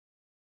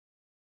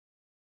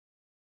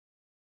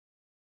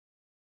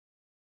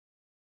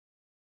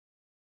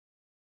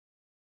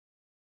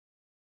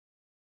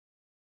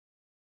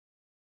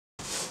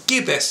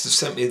Gearbest have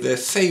sent me their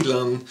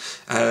Phelan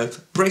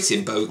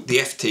racing boat, the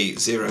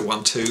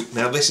FT012.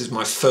 Now this is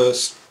my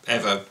first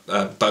ever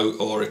boat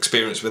or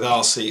experience with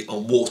RC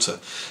on water,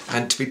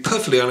 and to be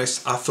perfectly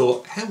honest, I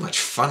thought, how much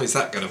fun is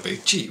that going to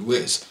be? Gee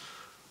whiz.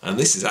 And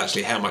this is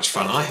actually how much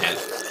fun I had.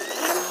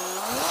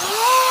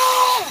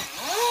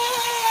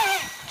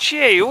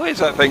 Gee whiz,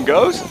 that thing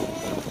goes.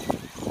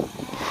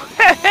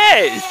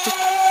 Hey!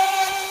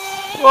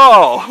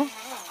 Whoa!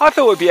 I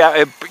thought we'd be out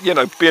here, you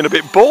know, being a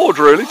bit bored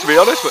really, to be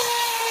honest, but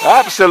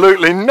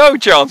absolutely no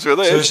chance with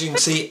this. So as you can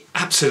see,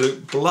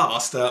 absolute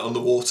blast out on the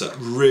water.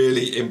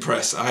 Really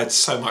impressed. I had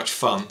so much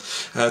fun.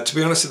 To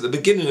be honest, at the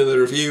beginning of the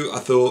review, I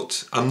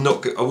thought I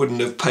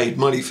wouldn't have paid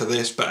money for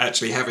this, but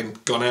actually having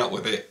gone out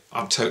with it,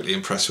 I'm totally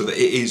impressed with it.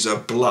 It is a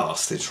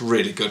blast. It's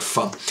really good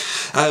fun.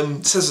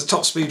 It says a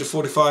top speed of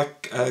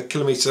 45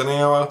 kilometers an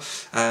hour.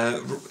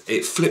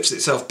 It flips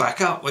itself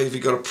back up if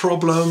you've got a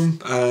problem.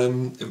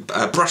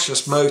 A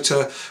brushless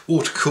motor,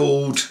 water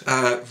cooled,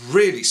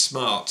 really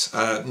smart,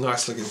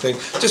 nice looking thing.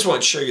 Just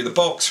wanted to show you the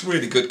box.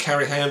 Really good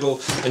carry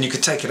handle, and you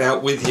can take it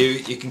out with you.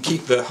 You can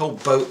keep the whole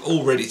boat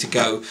all ready to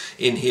go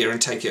in here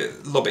and take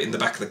it, lob it in the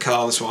back of the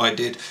car. That's what I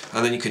did,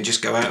 and then you can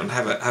just go out and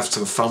have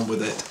some fun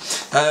with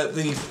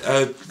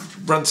it.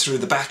 Runs through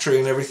the battery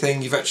and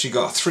everything. You've actually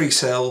got a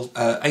 3-cell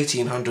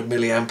 1800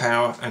 milliamp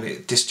hour, and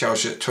it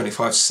discharges at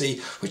 25C,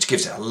 which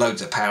gives it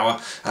loads of power.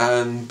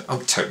 I'm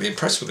totally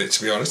impressed with it,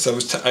 to be honest.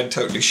 I'm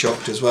totally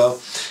shocked as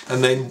well.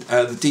 And then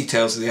the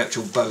details of the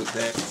actual boat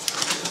there.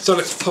 So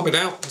let's pop it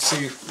out and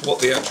see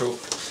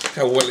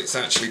how well it's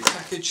actually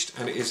packaged,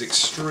 and it is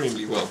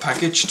extremely well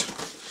packaged,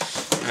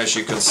 as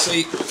you can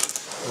see.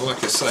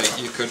 Like I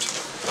say, you could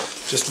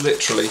just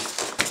literally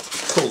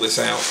pull this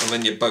out and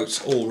then your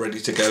boat's all ready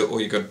to go.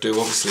 All you've got to do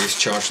obviously is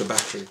charge the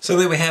battery. So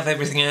there we have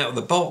everything out of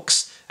the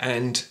box,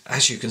 and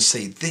as you can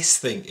see, this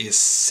thing is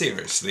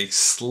seriously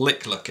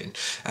slick looking.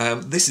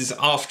 This is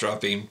after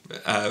I've been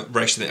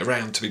racing it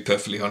around, to be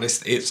perfectly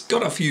honest. It's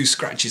got a few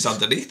scratches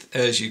underneath,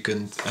 as you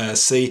can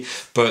see,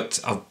 but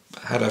I've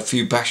had a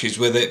few bashes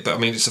with it, but I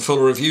mean, it's a full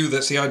review.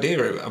 That's the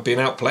idea. I've been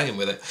out playing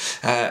with it,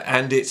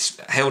 and it's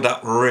held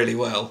up really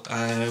well,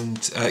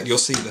 and you'll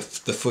see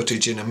the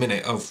footage in a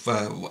minute of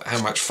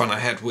how much fun I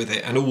had with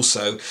it, and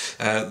also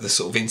the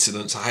sort of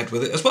incidents I had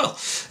with it as well.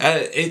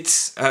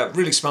 It's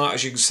really smart,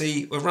 as you can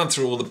see. We'll run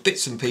through all the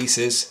bits and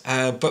pieces,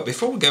 but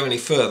before we go any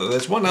further,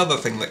 there's one other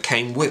thing that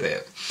came with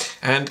it,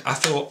 and I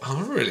thought,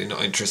 I'm really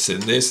not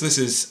interested in this. This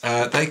is,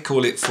 they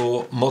call it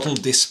for model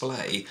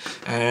display,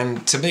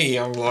 and to me,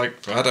 I'm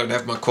like, I don't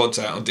have my quads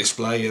out on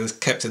display. They're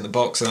kept in the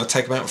box, and I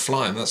take them out and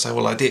fly them. That's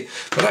all I did.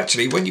 But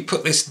actually, when you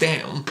put this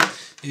down,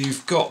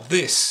 you've got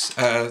this,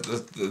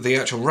 the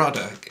actual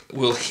rudder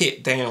will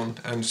hit down,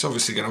 and it's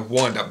obviously going to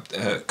wind up,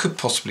 could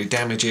possibly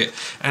damage it,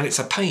 and it's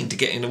a pain to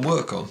get in and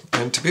work on.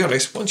 And to be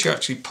honest, once you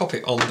actually pop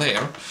it on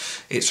there,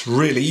 it's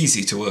really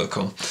easy to work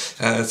on.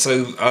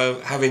 So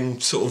having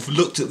sort of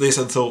looked at this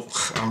and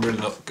thought, I'm really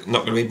not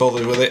going to be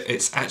bothered with it,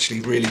 it's actually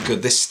really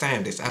good. This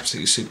stand is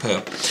absolutely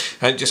superb.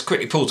 And it just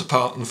quickly pulls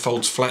apart and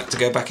folds flat to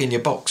go back in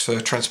your box for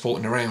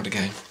transporting around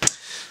again.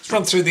 Let's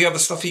run through the other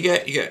stuff you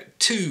get. You get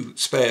 2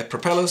 spare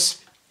propellers.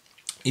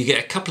 You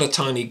get a couple of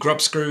tiny grub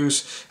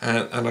screws,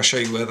 and I'll show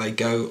you where they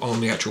go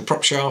on the actual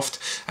prop shaft,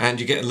 and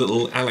you get a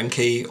little Allen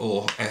key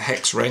or a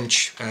hex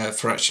wrench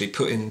for actually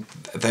putting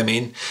them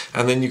in,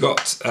 and then you've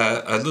got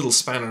a little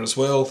spanner as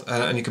well,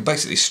 and you can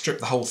basically strip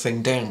the whole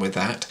thing down with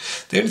that.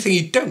 The only thing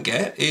you don't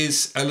get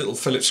is a little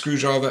Phillips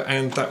screwdriver,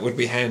 and that would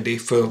be handy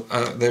for,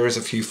 there is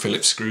a few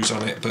Phillips screws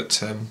on it, but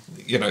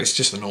you know, it's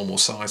just a normal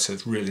size, so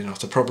it's really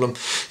not a problem.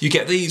 You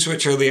get these,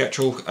 which are the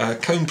actual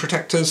cone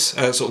protectors,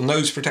 sort of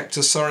nose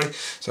protectors, sorry,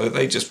 so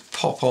they just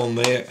pop on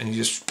there, and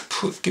you just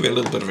give it a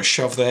little bit of a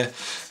shove there,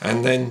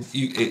 and then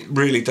it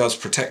really does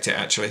protect it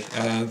actually.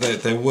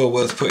 They're well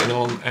worth putting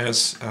on,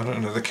 as I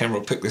don't know, the camera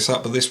will pick this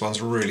up, but this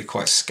one's really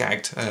quite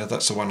scagged.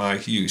 That's the one I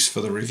use for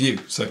the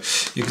review, so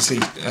you can see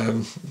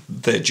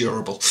they're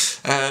durable.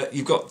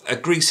 You've got a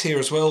grease here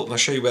as well, and I'll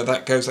show you where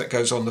that goes. That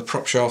goes on the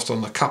prop shaft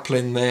on the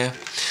coupling there,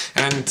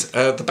 and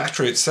the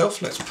battery itself,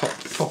 let's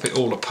pop it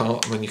all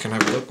apart, and then you can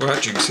have a look. Well,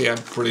 actually you can see how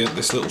brilliant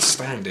this little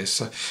stand is.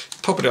 So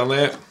pop it on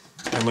there,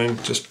 and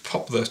then just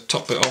pop the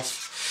top bit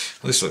off.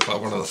 This looks like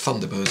one of the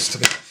Thunderbirds to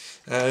me.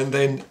 And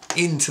then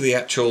into the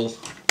actual,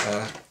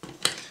 I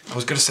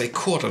was going to say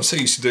quad, I'm so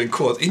used to doing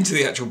quad, into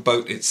the actual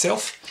boat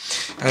itself.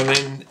 And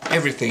then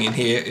everything in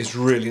here is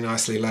really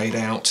nicely laid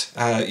out.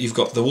 You've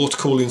got the water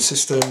cooling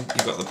system,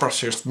 you've got the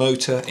brushless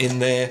motor in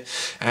there,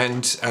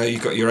 and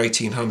you've got your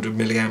 1800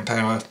 milliamp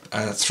hour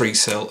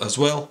 3-cell as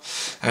well.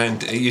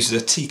 And it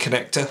uses a T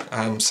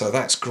connector, so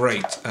that's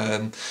great.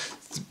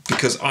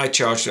 Because I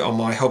charged it on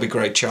my hobby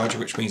grade charger,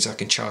 which means I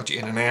can charge it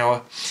in an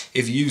hour.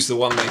 If you use the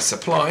one they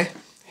supply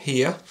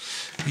here,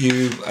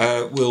 you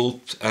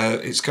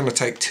it's going to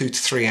take 2 to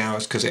 3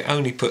 hours, because it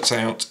only puts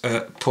out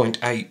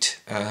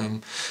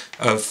 0.8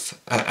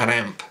 of an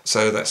amp,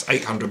 so that's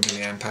 800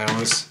 milliamp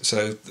hours.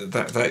 So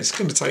that's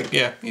going to take,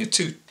 yeah,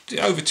 2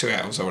 over 2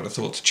 hours I would have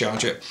thought to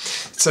charge it.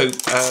 So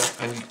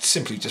and you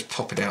simply just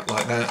pop it out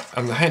like that.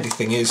 And the handy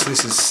thing is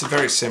this is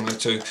very similar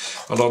to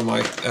a lot of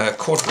my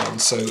quad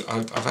ones, so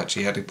I've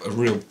actually had a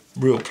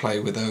real play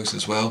with those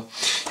as well.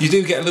 You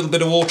do get a little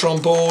bit of water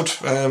on board,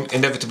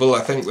 inevitable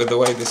I think with the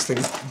way this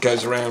thing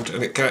goes around,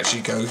 and it can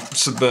actually go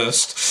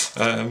submersed.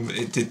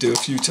 It did do a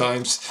few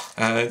times.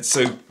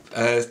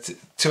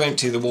 To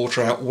empty the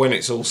water out when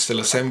it's all still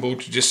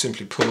assembled, you just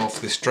simply pull off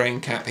this drain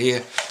cap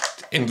here,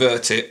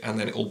 invert it, and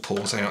then it all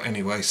pours out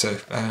anyway. So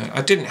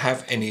I didn't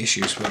have any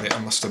issues with it, I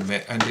must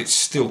admit, and it's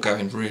still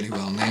going really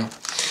well now.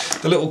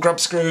 The little grub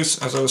screws,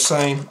 as I was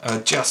saying, are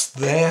just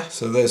there.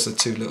 So there's the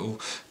 2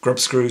 little grub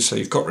screws. So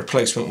you've got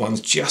replacement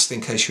ones just in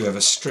case you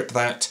ever strip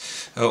that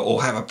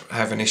or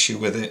have an issue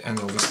with it. And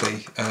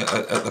obviously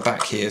at the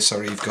back here,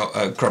 sorry, you've got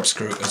a grub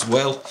screw as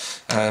well.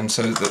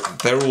 So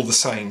that they're all the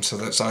same, so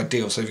that's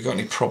ideal. So if you've got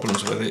any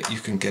problems with it, you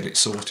can get it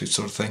sorted,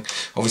 sort of thing.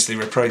 Obviously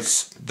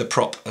replace the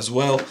prop as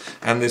well.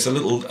 And there's a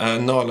little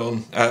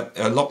nylon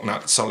lock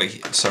nut, sorry,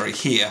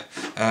 here,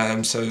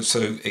 so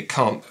it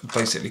can't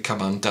basically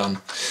come undone.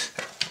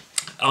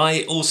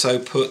 I also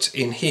put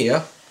in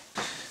here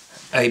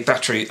a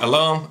battery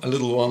alarm, a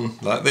little one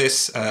like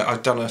this.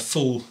 I've done a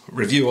full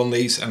review on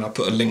these and I'll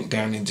put a link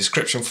down in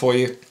description for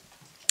you.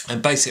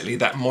 And basically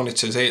that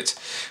monitors it,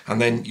 and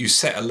then you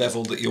set a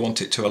level that you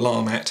want it to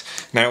alarm at.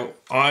 Now,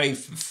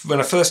 when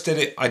I first did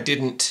it, I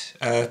didn't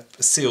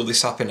seal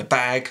this up in a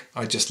bag.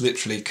 I just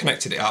literally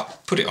connected it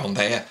up, put it on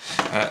there,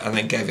 and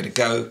then gave it a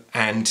go.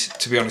 And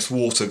to be honest,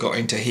 water got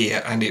into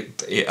here and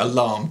it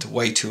alarmed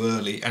way too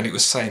early, and it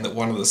was saying that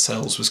one of the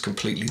cells was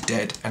completely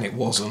dead, and it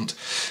wasn't.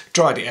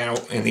 Dried it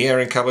out in the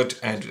airing cupboard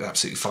and it was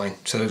absolutely fine.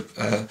 So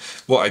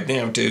what I'd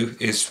now do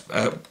is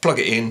plug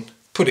it in,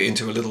 put it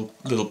into a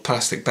little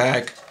plastic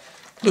bag,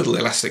 little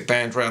elastic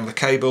band around the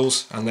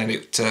cables, and then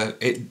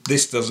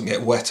this doesn't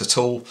get wet at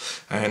all,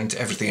 and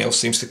everything else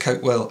seems to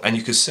cope well, and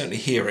you can certainly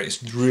hear it.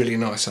 It's really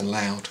nice and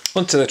loud.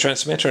 Onto the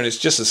transmitter, and it's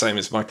just the same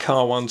as my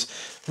car ones.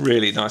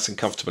 Really nice and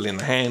comfortable in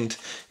the hand.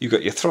 You've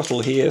got your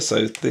throttle here,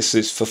 so this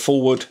is for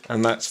forward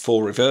and that's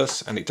for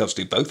reverse, and it does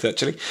do both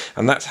actually,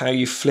 and that's how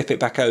you flip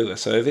it back over.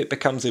 So if it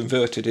becomes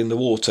inverted in the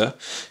water,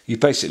 you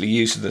basically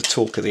use the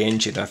torque of the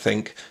engine, I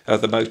think,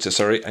 the motor,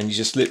 sorry, and you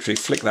just literally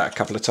flick that a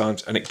couple of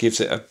times and it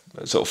gives it a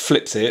sort of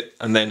flips it,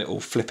 and then it will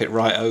flip it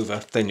right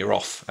over, then you're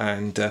off.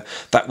 And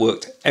that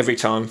worked every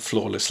time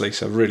flawlessly,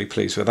 so really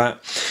pleased with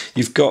that.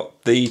 You've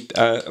got the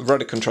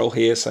rudder control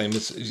here, same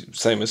as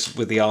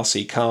with the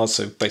RC cars,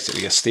 so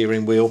basically a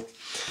steering wheel.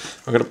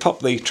 I'm going to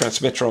pop the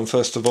transmitter on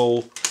first of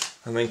all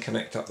and then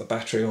connect up the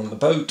battery on the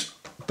boat,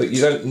 but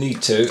you don't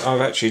need to. I've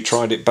actually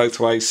tried it both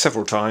ways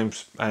several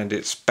times and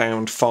it's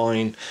bound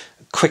fine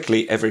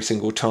quickly every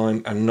single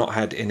time and not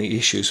had any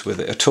issues with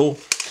it at all.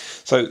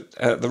 So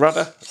the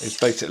rudder is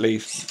basically,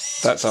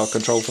 that's our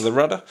control for the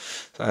rudder,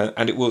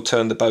 and it will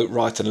turn the boat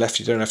right and left.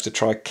 You don't have to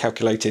try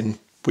calculating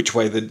which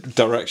way the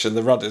direction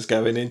the rudder's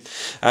going in,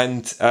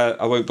 and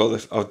I won't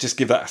bother. I'll just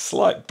give that a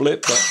slight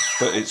blip,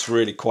 but it's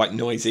really quite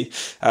noisy.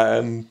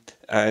 And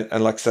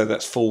like I said,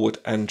 that's forward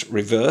and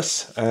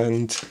reverse.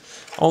 And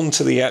on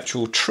to the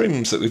actual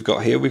trims that we've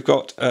got here. We've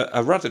got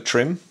a rudder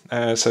trim,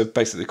 so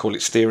basically call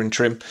it steering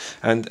trim,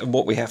 and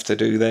what we have to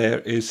do there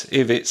is,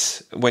 if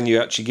it's, when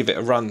you actually give it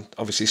a run,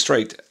 obviously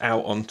straight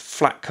out on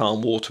flat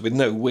calm water with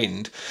no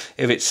wind,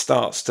 if it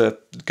starts to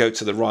go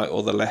to the right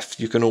or the left,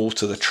 you can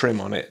alter the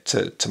trim on it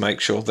to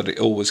make sure that it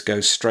always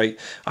goes straight.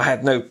 I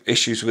had no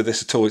issues with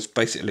this at all. It's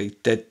basically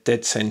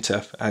dead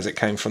center as it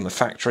came from the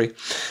factory.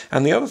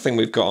 And the other thing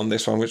we've got on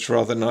this one, which is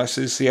rather nice,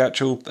 is the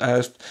actual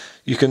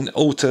you can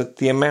alter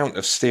the amount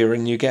of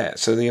steering you get,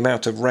 so the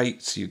amount of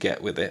rates you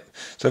get with it.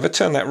 So if I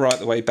turn that right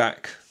the way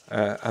back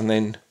and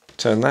then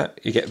turn that,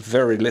 you get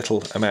very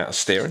little amount of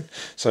steering,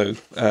 so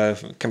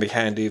it can be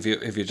handy if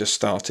you're just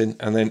starting.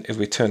 And then if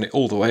we turn it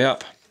all the way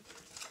up,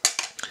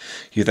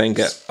 you then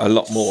get a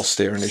lot more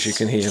steering, as you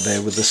can hear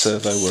there with the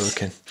servo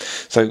working.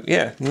 So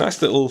yeah,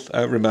 nice little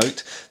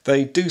remote.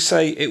 They do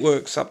say it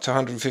works up to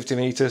 150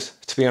 meters.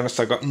 To be honest,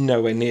 I got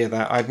nowhere near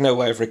that. I had no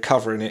way of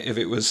recovering it if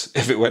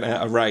it went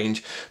out of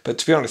range. But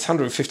to be honest,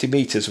 150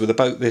 meters with a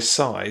boat this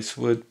size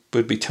would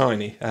be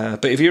tiny.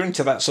 But if you're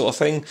into that sort of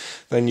thing,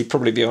 then you'd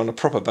probably be on a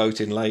proper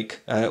boat in lake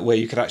where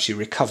you could actually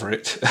recover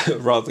it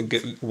rather than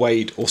get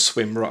wade or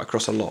swim right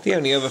across a lock. The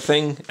only other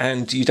thing,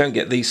 and you don't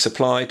get these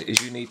supplied,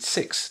 is you need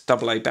 6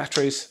 AA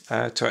batteries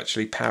to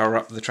actually power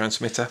up the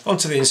transmitter.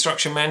 Onto the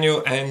instruction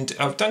manual, and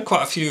I've done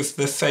quite a few of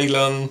the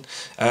Phelan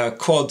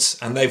quads,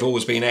 and they've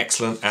always been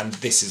excellent, and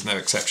this is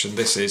no exception.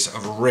 This is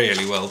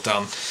really well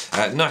done.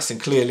 Nice and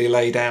clearly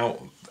laid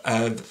out.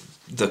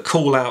 the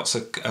call outs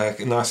are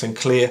nice and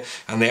clear,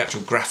 and the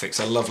actual graphics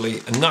are lovely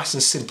and nice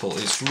and simple.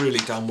 It's really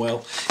done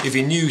well. If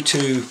you're new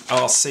to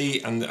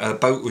RC and a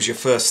boat was your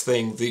first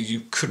thing,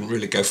 you couldn't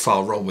really go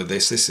far wrong with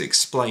this. This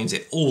explains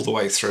it all the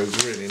way through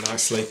really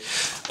nicely,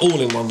 all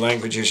in one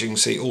language, as you can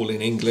see, all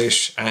in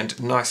English,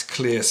 and nice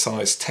clear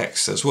size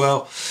text as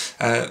well.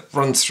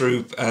 Runs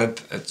through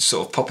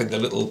sort of popping the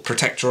little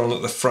protector on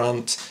at the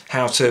front,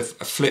 how to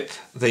flip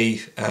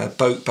the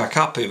boat back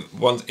up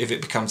if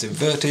it becomes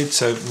inverted,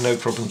 so no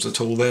problems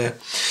at all there,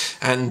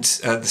 and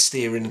the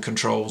steering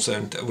controls,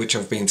 and which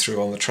I've been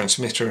through on the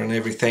transmitter and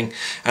everything.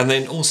 And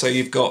then also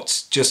you've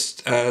got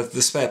just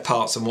the spare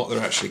parts and what they're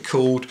actually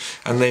called,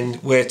 and then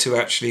where to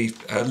actually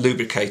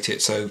lubricate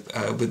it. So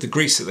with the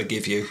grease that they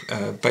give you,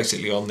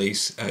 basically on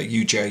these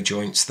UJ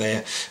joints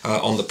there,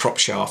 on the prop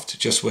shaft,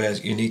 just where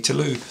you need to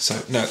lube.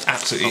 So no,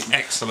 absolutely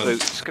excellent. So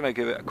just going to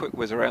give it a quick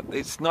whiz around.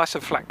 It's nice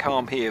and flat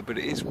calm here, but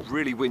it is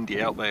really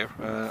windy out there.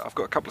 I've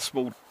got a couple of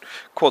small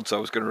quads I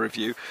was going to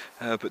review,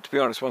 but to be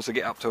honest, once they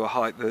get up to a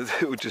height,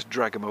 it would just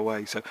drag them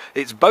away. So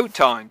it's boat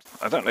time.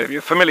 I don't know if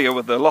you're familiar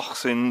with the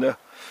lochs in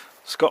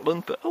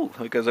Scotland, but oh,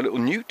 there goes a little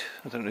newt.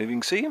 I don't know if you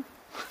can see him.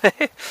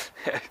 I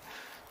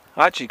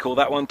actually call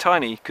that one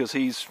Tiny because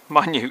he's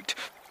minute.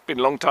 Been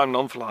a long time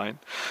non-flying.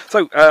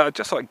 So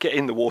just like get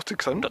in the water,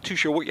 because I'm not too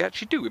sure what you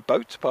actually do with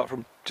boats apart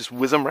from just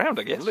whiz them around,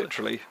 I guess.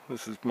 Literally,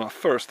 this is my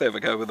first ever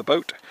go with a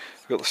boat.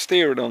 I've got the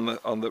steering on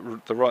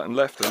the right and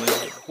left, and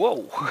then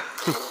whoa,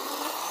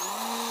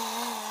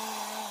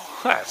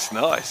 that's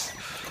nice.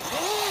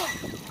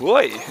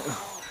 Wait,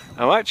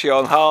 I'm actually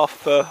on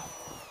half.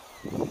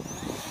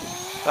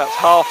 That's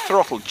half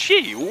throttle.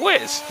 Gee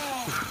whiz.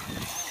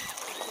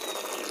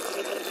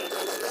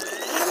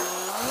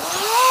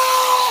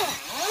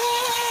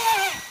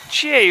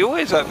 Gee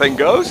whiz, that thing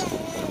goes.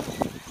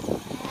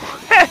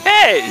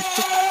 Hey!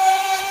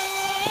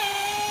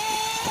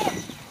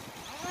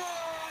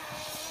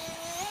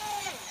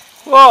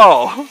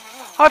 Whoa!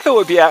 I thought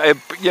we'd be out here,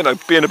 you know,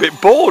 being a bit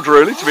bored,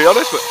 really, to be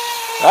honest, but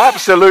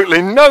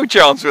absolutely no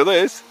chance with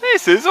this.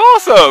 This is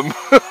awesome!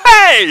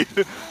 Hey!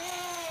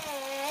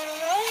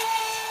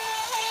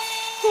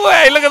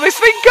 Wait, look at this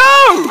thing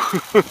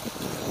go!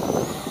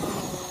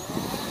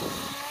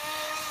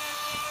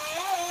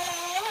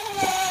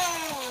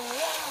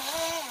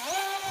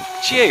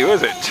 Gee,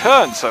 was it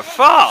turned so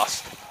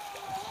fast?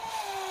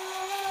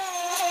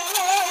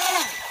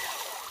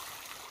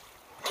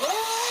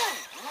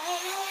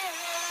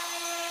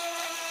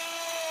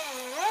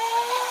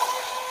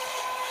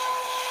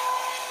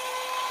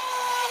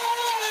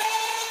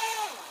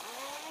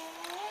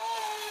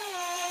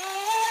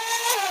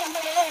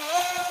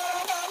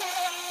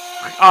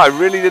 I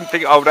really didn't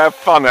think I would have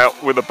fun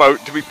out with a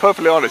boat, to be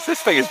perfectly honest. This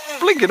thing is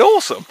blinking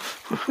awesome.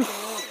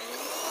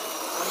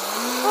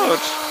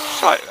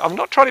 I'm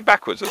not trying it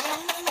backwards.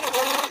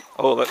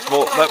 Oh,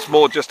 that's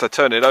more just to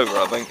turn it over,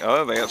 I think. I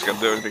don't think that's going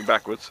to do anything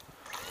backwards,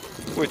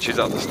 which is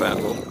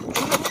understandable.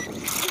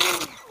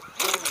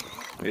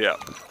 Yeah.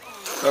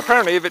 So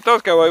apparently if it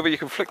does go over, you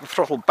can flick the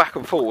throttle back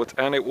and forward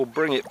and it will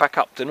bring it back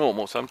up to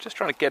normal. So I'm just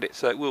trying to get it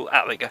so it will...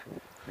 Ah, there you go.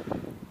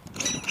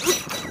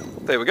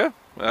 There we go.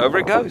 Over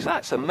it goes.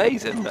 That's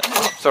amazing.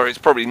 Sorry, it's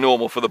probably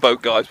normal for the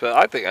boat guys, but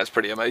I think that's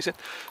pretty amazing.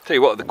 Tell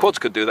you what, the quads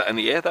could do that in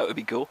the air. That would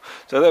be cool.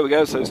 So there we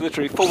go. So it's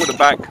literally forward and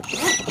back.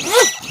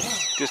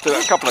 Just do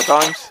it a couple of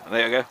times. And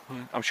there you go.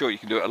 I'm sure you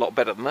can do it a lot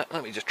better than that.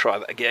 Let me just try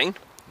that again.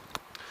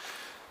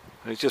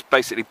 And it just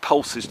basically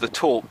pulses the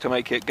torque to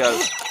make it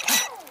go.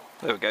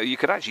 There we go. You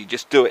could actually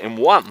just do it in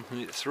one.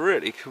 It's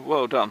really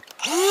well done.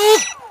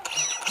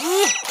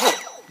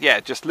 Yeah,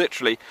 just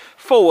literally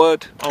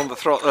forward on the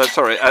throttle,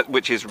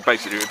 which is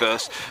basically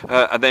reverse,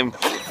 and then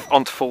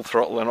onto full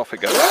throttle and off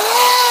it goes.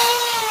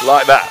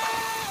 Like that.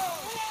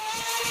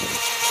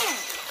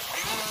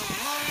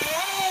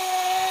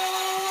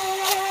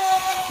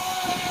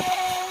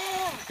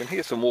 You can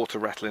hear some water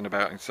rattling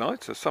about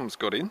inside, so some's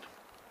got in.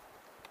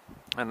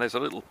 And there's a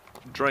little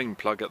drain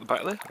plug at the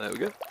back there. There we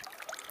go.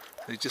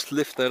 So you just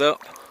lift that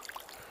up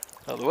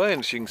out of the way, and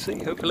as you can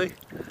see, hopefully,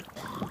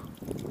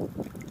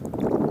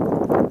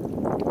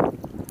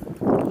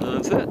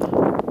 that's it.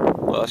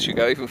 Well, that should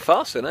go even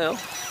faster now.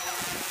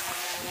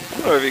 I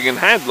don't know if you can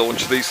hand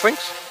launch these things.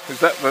 Is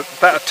that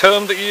a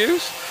term that you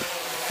use?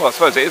 Well, I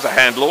suppose it is a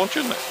hand launch,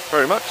 isn't it?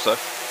 Very much so.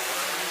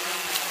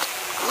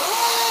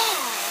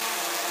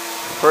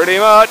 Pretty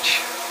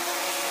much.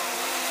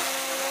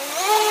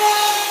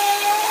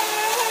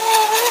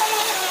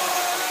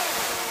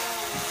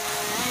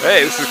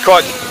 Hey, this is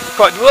quite.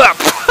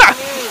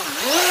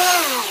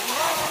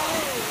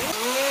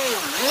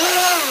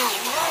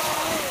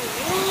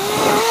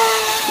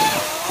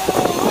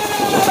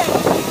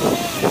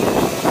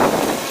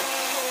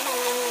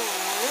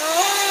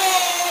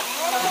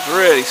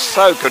 Really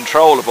so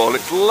controllable.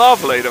 It's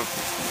lovely to...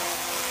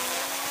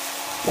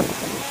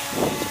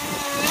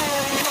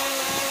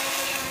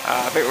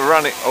 I think we're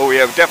running... Oh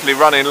yeah, we're definitely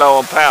running low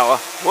on power.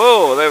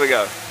 Whoa, there we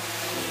go.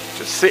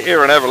 Just sit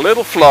here and have a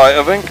little flight,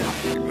 I think.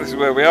 This is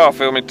where we are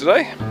filming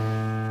today.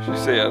 You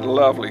see a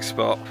lovely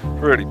spot.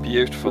 Really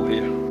beautiful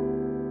here.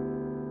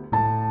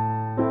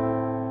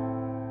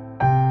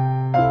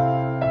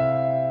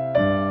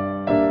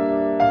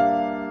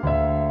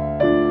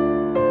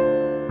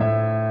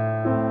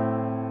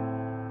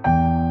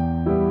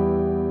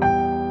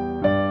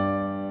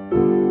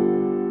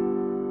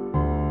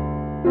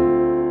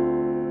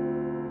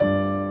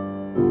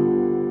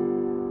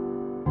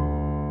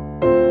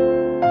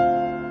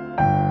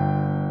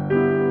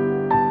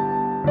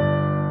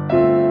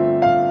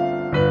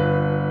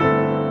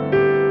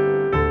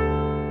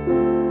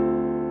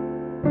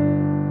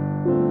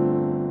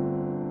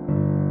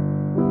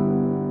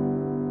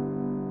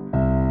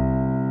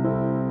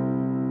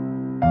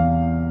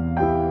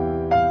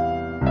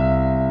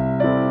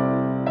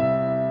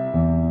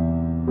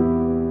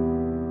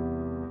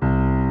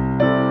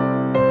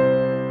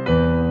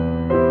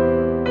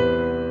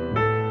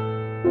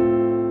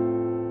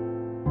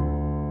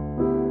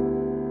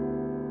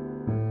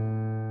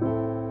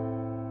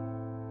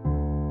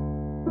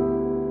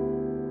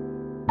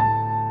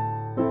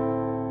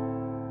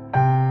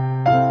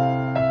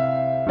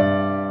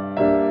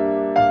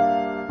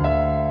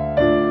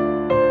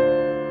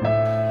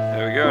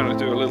 going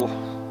to do a little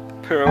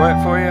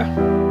pirouette for you,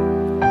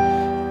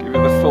 give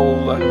you the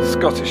full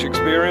Scottish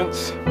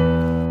experience.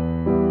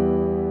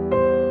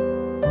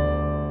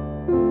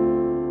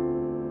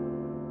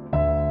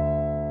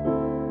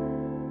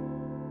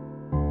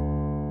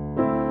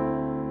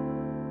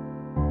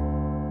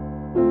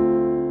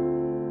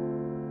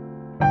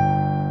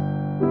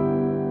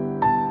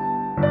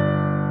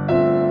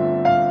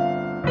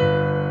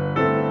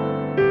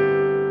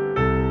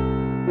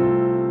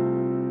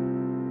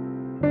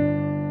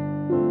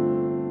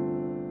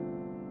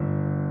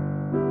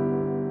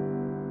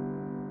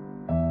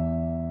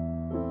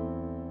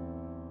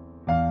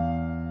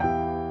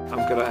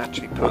 I'm going to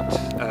actually put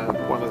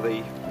one of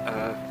the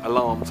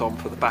alarms on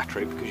for the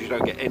battery, because you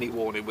don't get any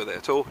warning with it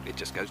at all. It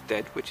just goes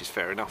dead, which is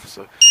fair enough,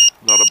 so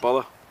not a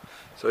bother.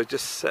 So I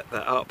just set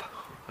that up,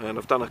 and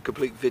I've done a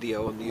complete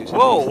video on using.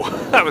 Whoa,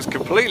 that was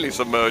completely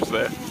submerged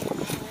there.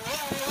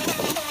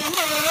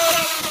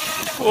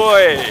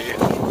 Boy,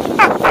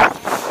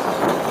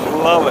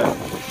 love it.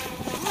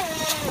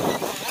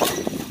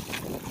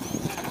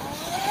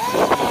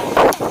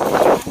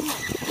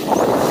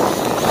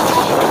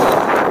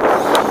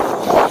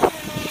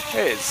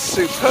 It's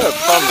superb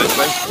fun, this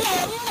thing.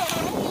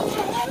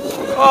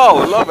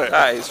 Oh, love it.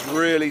 That is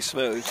really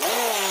smooth.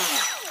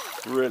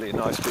 Really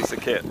nice piece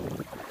of kit.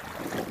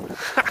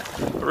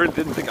 I really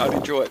didn't think I'd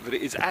enjoy it, but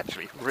it is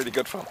actually really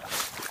good fun.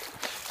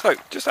 So,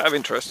 just out of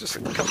interest, just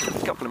a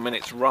couple of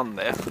minutes run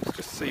there, just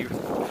to see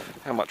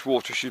how much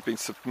water she's been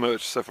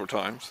submerged several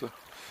times. So,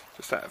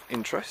 just out of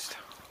interest.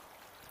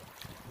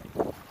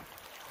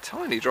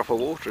 Tiny drop of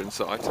water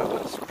inside, so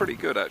that's pretty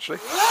good actually.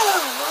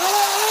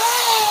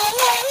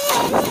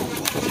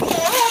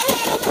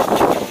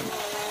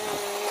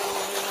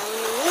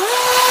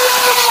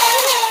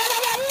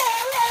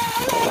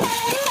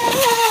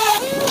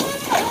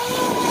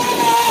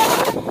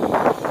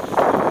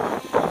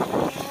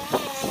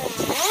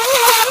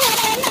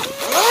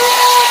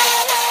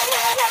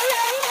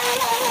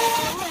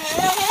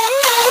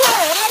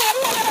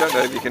 I don't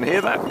know if you can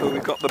hear that, but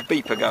we've got the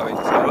beeper going,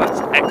 so that's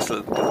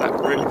excellent, because that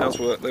really does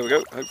work. There we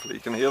go, hopefully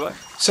you can hear that.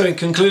 So in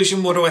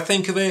conclusion, what do I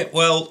think of it?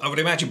 Well, I would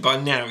imagine by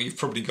now you've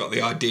probably got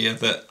the idea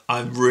that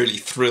I'm really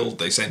thrilled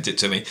they sent it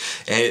to me.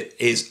 It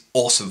is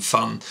awesome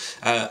fun.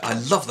 I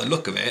love the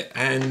look of it,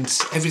 and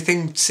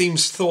everything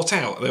seems thought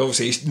out. They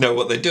obviously know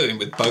what they're doing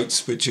with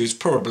boats, which is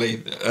probably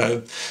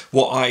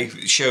what I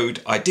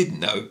showed I didn't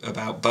know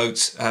about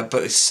boats, but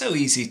it's so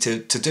easy to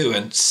do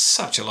and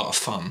such a lot of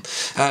fun.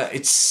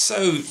 It's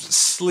so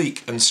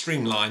sleek and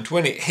streamlined.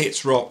 When it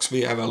hits rocks,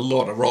 we have a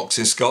lot of rocks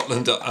in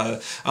Scotland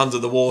under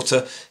the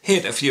water,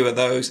 hit a few of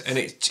those, and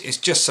it's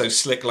just so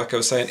slick, like I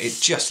was saying, it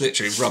just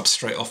literally rubs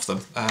straight off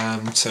them.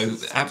 So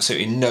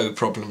absolutely no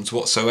problems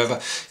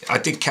whatsoever. I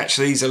did catch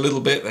these a little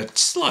bit, they're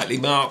slightly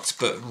marked,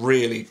 but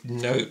really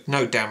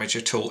no damage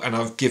at all, and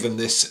I've given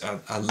this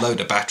a load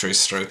of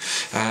batteries through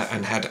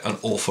and had an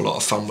awful lot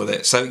of fun with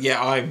it. So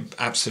yeah, I'm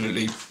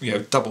absolutely,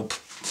 double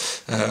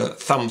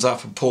thumbs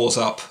up and paws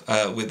up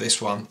with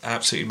this one.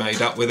 Absolutely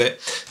made up with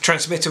it.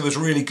 Transmitter was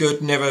really good,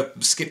 never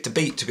skipped a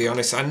beat, to be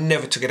honest. I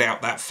never took it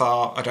out that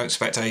far. I don't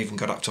expect I even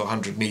got up to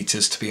 100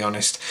 meters, to be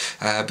honest,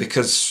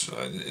 because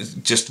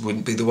it just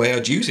wouldn't be the way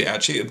I'd use it.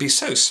 Actually, it would be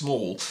so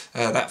small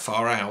that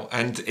far out,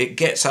 and it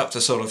gets up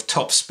to sort of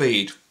top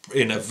speed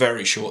in a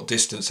very short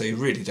distance, so you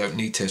really don't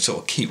need to sort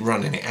of keep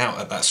running it out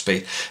at that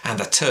speed, and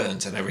the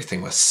turns and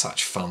everything were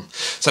such fun.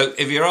 So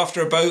if you're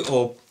after a boat,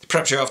 or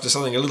perhaps you're after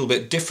something a little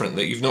bit different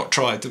that you've not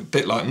tried, a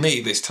bit like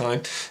me this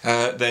time,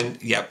 then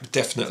yeah,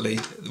 definitely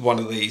one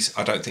of these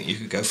I don't think you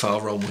could go far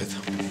wrong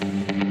with.